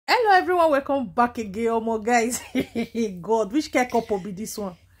Hello everyone, welcome back again. Oh my guys. God, which care couple be this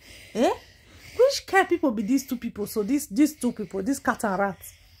one? Which care people be these two people? So these two people, this cat and rat.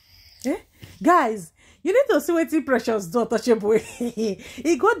 Guys, you need to see what Precious do Untouchable.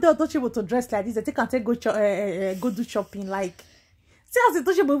 He got the Untouchable to dress like this. I think I take go do shopping. Like, see as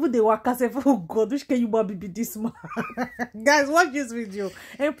Untouchable even they work as if, oh God, which can you be this man? Guys, watch this video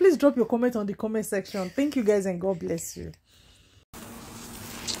and please drop your comment on the comment section. Thank you guys and God bless you.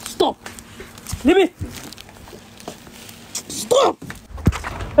 Stop! Leave it! Stop!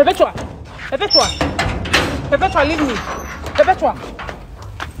 Perpetua! Perpetua! Perpetua, leave me! Perpetua!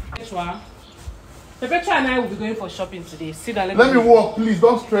 Perpetua and I will be going for shopping today. Sit down, let me walk, please.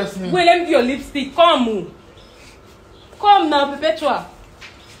 Don't stress me. Wait, let me do your lipstick. Come! Come now, Perpetua!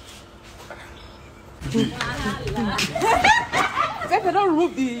 Pepe, don't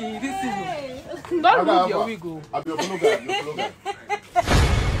rub this season. Don't rub your wig. I'll be your follow guy.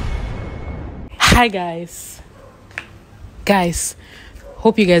 Hi guys,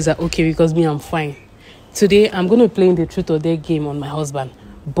 hope you guys are okay because me, I'm fine. Today I'm going to play in the truth or dare game on my husband,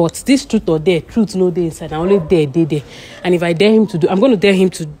 but this truth or dare, truth no day inside. I only dare, and if I dare him to do, I'm going to dare him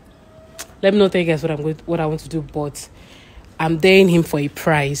to, let me not tell you guys what I want to do, but I'm daring him for a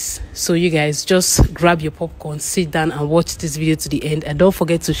prize. So you guys just grab your popcorn, sit down and watch this video to the end, and don't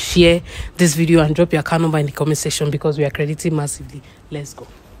forget to share this video and drop your account number in the comment section because we are crediting massively. Let's go.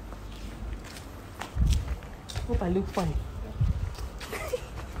 Hope I look fine.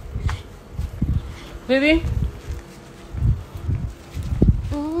 Baby.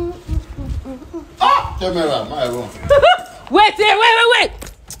 Ah! Camera, my own. Wait.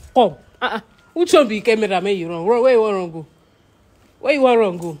 Come. Which one be camera make you wrong? Where you want to go? Where you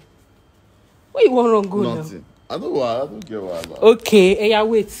want to go Nothing. Now? I don't get why. Okay, hey, yeah,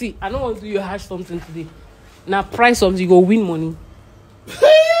 wait. See, I don't want to do your hash something today. Now, price something, you go win money.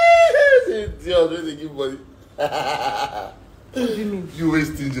 They give money. What do you mean? You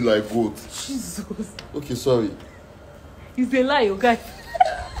always stingy like goat. Jesus. Okay, sorry. It's a lie, okay?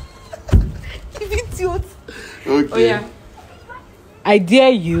 You idiot. Okay. Oh yeah. I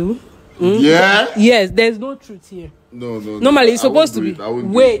dare you. Yeah? Yes, there's no truth here. No. Normally, it's supposed to be.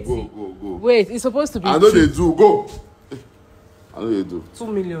 Wait. Go. Wait, it's supposed to be. I know they do. Go. I know they do. 2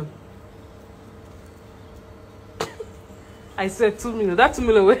 million. I said 2 million. That 2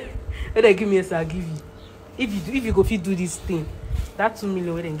 million, where they give me yes, I'll give you. If you go fit do this thing, that 2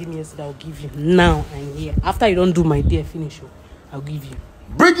 million where they give me yes, I'll give you. Now and here. After you don't do my dear finish, I'll give you.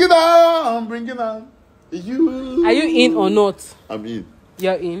 Bring it on. You. Are you in or not? I'm in.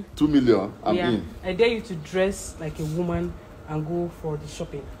 You're in? 2 million. I'm in. I dare you to dress like a woman and go for the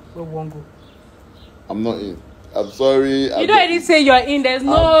shopping. Where we won't go. I'm not in. I'm sorry. You don't already say you're in. There's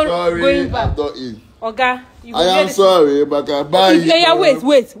no going back. I'm not in. Okay. I am sorry, but I buy you. Yeah, wait.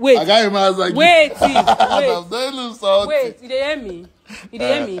 I got him as like wait. Wait, you hear me?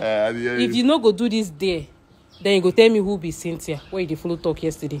 If you no go do this there, then you go tell me who be Cynthia. Where you follow talk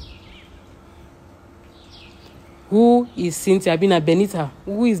yesterday? Who is Cynthia? Been a Benita.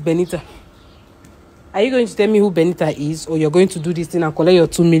 Who is Benita? Are you going to tell me who Benita is, or you're going to do this thing and collect your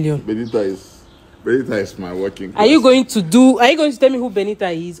 2 million? Benita is my working class. Are you going to tell me who Benita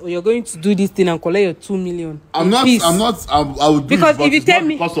is, or you're going to do this thing and collect your 2 million? I will do because it. If you tell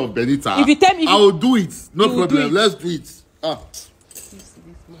me because of Benita, if you tell me, I will do it. No problem. Let's do it.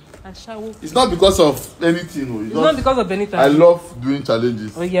 It's not because of anything. It's not because of Benita. I love doing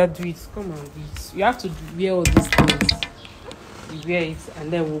challenges. Oh yeah, do it. Come on, do it. You have to wear all these things. You wear it,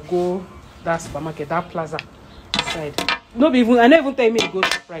 and then we'll go that supermarket, that plaza side. I don't even tell me to go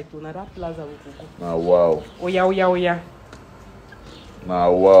to right. Now that plaza will go. Now wow. Oh yeah.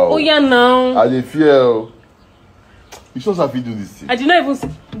 Now wow. Oh yeah now. I dey fear. You just have to do this thing. I did not even.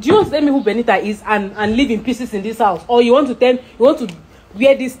 Do you want to tell me who Benita is and live in pieces in this house, or you want to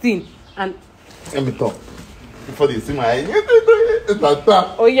wear this thing and let me talk before they see my eye.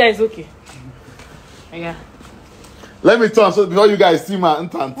 Oh yeah, it's okay. Oh, yeah. Let me talk so before you guys see my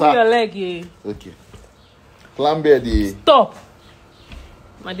ntanta. Put your leg here. Okay. Climb the. Stop.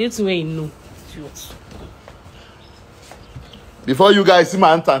 My date way you know. Before you guys see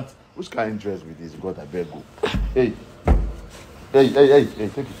my ntanta, which kind of dress with this? God, I beg go. Hey, take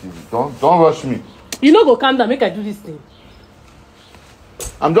it easy. Don't rush me. You know, go calm down. Make I do this thing.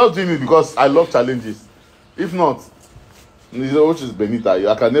 I'm just doing it because I love challenges. If not, which is Benita,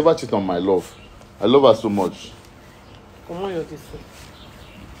 I can never cheat on my love. I love her so much. Come on, you're this way.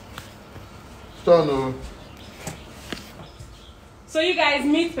 So you guys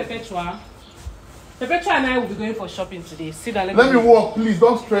meet Perpetua. Perpetua and I will be going for shopping today. Sit down. Let me walk, please.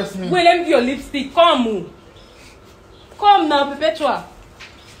 Don't stress me. Wait, let me do your lipstick. Come now, Perpetua.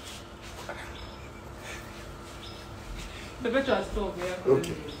 Perpetual stop, yeah.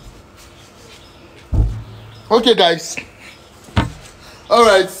 Okay. Okay, guys. All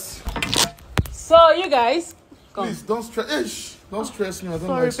right. So you guys, come. Please don't stress. Don't stress me. I don't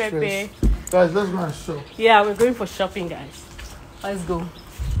Sorry, like stress. Pepe. Guys, let's go and shop. Yeah, we're going for shopping, guys. Let's go.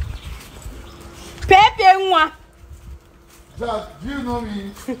 Pepe, moi. Jack, do you know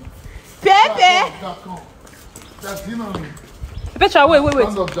me? Pepe. Jack, do you know me? Perpetual, wait.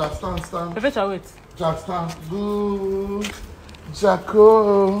 Stand up, Jack. Stand. Perpetual, wait. Jack, stand. Good.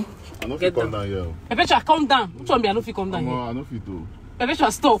 Jacko. I know if you come down here. Perpetual, calm down. Which one be I know if you come down here? I know if you do.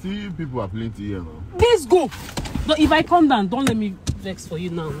 Perpetual, stop. See, people are plenty here now. Let's go. No, if I come down, don't let me vex for you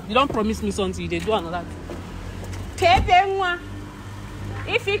now. You don't promise me something, they do another. Pepe, moi.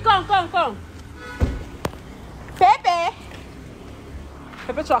 If you come. Pepe.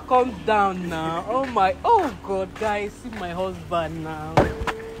 Perpetual, calm down now. Oh God, guys, see my husband now.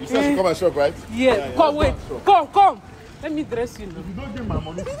 You said to come and shop, right? Yeah, come, wait. Come. Let me dress you now. If you don't give my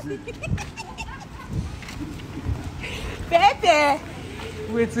money today. Pepe.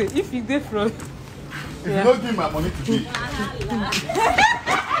 Wait, if you get from. If you don't give my money today.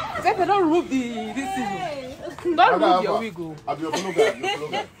 Pepe, don't remove this season. Don't remove your wig. I'll be your follow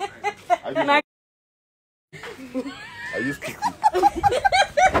guy. Are you stupid?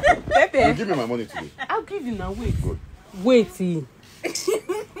 Pepe. You give me my money today. I'll give you now. Wait. Good. Wait.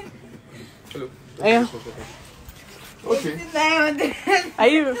 Hello. Yeah. Okay. Are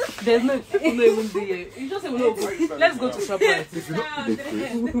you? There's no people not even there. You just say we no go. Let's go to ShopRite. If you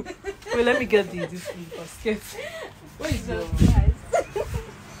don't Wait, let me get this basket. What is your?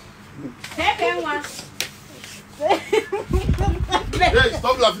 Hey,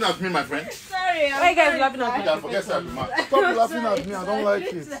 stop laughing at me, my friend. Sorry, Why you guys laughing at me? Yeah, forget that. Stop laughing at me. I don't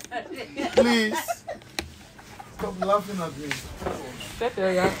like it. Please. Stop laughing at me. Pepe,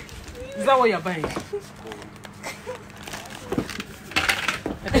 yeah. Is that what you're buying?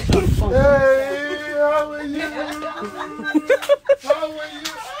 Hey, how are you? How are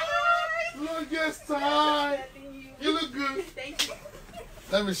you? Longest time. You look good.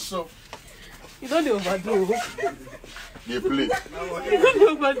 Let me shop. You don't overdo. You play. You don't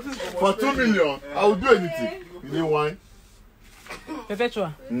overdo. For 2 million, I will do anything. You need wine?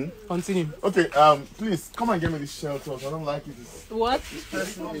 Perpetua, continue. Okay, please come and give me the shelters. I don't like it. What?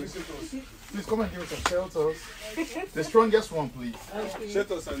 Please come and give me some shelters. The strongest one, please.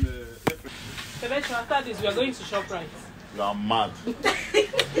 Shelters and Perpetua, after this, we are going to ShopRite. You are mad.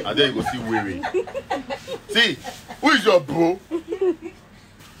 And then you go see Weary. See, who is your bro?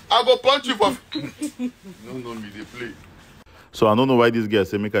 I go punch you for. No, me, they play. So I don't know why these guys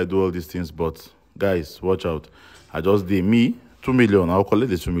say make I do all these things, but guys, watch out. I just did me 2 million. I'll collect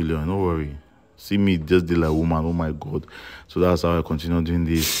the 2 million. Don't worry. See me just deal like woman. Oh my God. So that's how I continue doing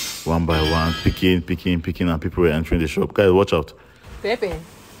this one by one, picking, and people were entering the shop. Guys, watch out. Pepe.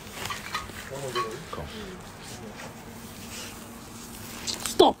 Come.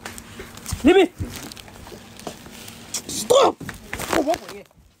 Stop. Leave me. Stop.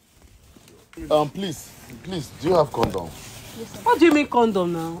 Please, do you have condom? What do you mean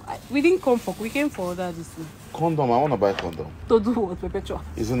condom now? We didn't come for. We came for that this thing. Condom, I want to buy condom. To do what, Perpetua?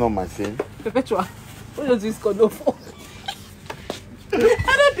 Is it not my thing? Perpetua. What does this condom for? I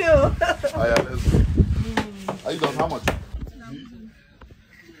don't know. Oh, yeah, let's go. Are you done? How much?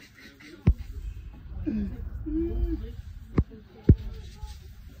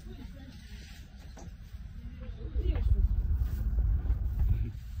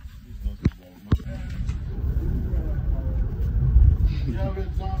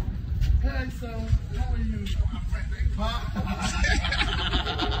 Hey, son, how are you?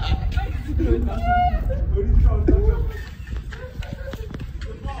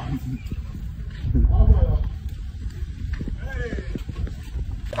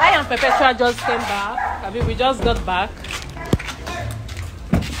 I and Perpetua just came back. I mean, we just got back.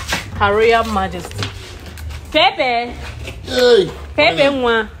 Her Royal Majesty. Pepe. Hey. Pepe,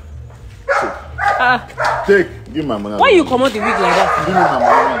 moi. Take. Give my money. Why you come out the wig like that? Give me my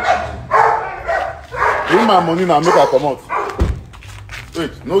money. Give my money now. Make her come out.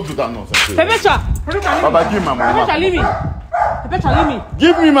 Wait. No do that nonsense. Perpetua. Baba, give my money. Perpetua, leave me. Perpetua, leave me.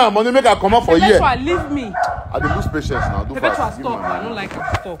 Give me my money. Make her come out for a year. Perpetua, leave me. I dey lose patience now. Do Perpetua, fast. Give me stop. my I money. don't like it.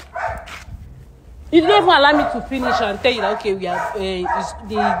 Stop. You didn't even allow me to finish and tell you that okay, we are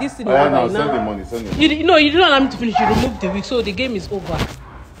this thing is Yeah, over now now. send the money. Send the money. You didn't allow me to finish. You removed the wig, so the game is over.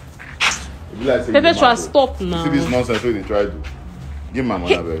 Like Perpetua, stop now. See this nonsense wey they try to. Give my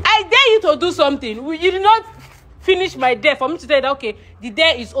money, baby. I dare you to do something. You did not finish my day for me to tell you that okay, the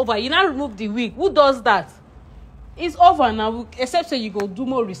day is over. You now remove the wig. Who does that? It's over now. Except say you go do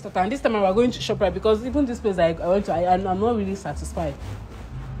more restart, and this time we are going to ShopRite because even this place I went to, I'm not really satisfied.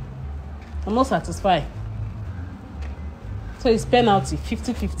 I'm not satisfied. So it's penalty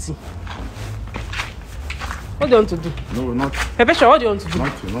 50-50. What do you want to do? No, not. Perpetua, what do you want to do?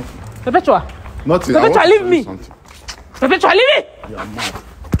 Nothing. Perpetua. Nothing. Perpetua, leave me. Something. Perpetua, leave me. You are mad.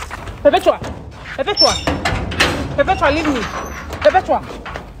 Perpetua. Perpetua. Perpetua, leave me. Perpetua.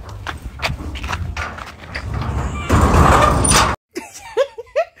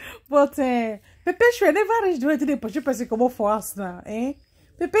 But Perpetua never reached the way to the pursue person come up for us now.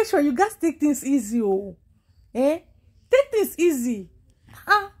 Perpetua, you guys take things easy, oh. Take things easy.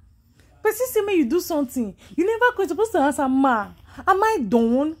 Person say me you do something. You never go supposed to answer, ma. Am I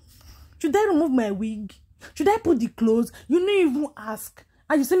done? Should I remove my wig? Should I put the clothes? You no even ask.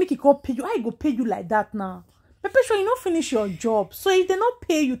 And you say make it go pay you. I go pay you like that now. Perpetua, you not finish your job. So if they not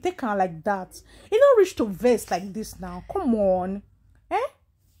pay you, take her like that. You don't reach to vest like this now. Come on.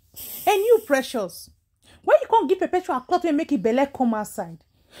 And you precious. Why you can't give Perpetua a cloth and make it belly come outside?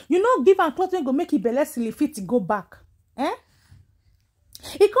 You not give her cloth and go make it belly silly fit to go back.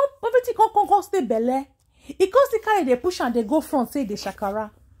 It can't poverty can't stay belly. It can't stay carry they push and they go front say the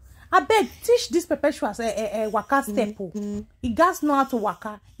shakara. I beg teach this Perpetua a waka step. He guys know how to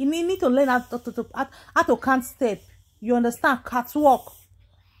waka. You need to learn how to count step. You understand? Catwalk.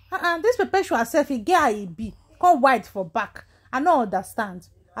 This Perpetua self he get he be come wide for back. I don't understand.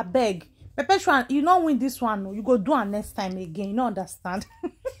 I beg. Perpetua, you don't win this one. No. You go do it next time again. You don't understand.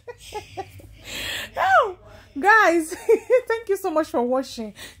 No, guys, thank you so much for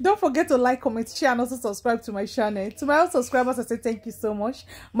watching. Don't forget to like, comment, share, and also subscribe to my channel. To my old subscribers, I say thank you so much.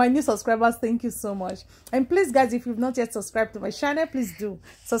 My new subscribers, thank you so much. And please, guys, if you've not yet subscribed to my channel, please do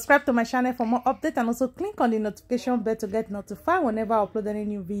subscribe to my channel for more updates, and also click on the notification bell to get notified whenever I upload any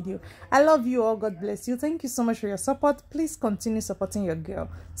new video. I love you all. God bless you. Thank you so much for your support. Please continue supporting your girl.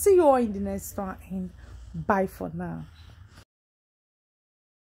 See you all in the next one, and bye for now.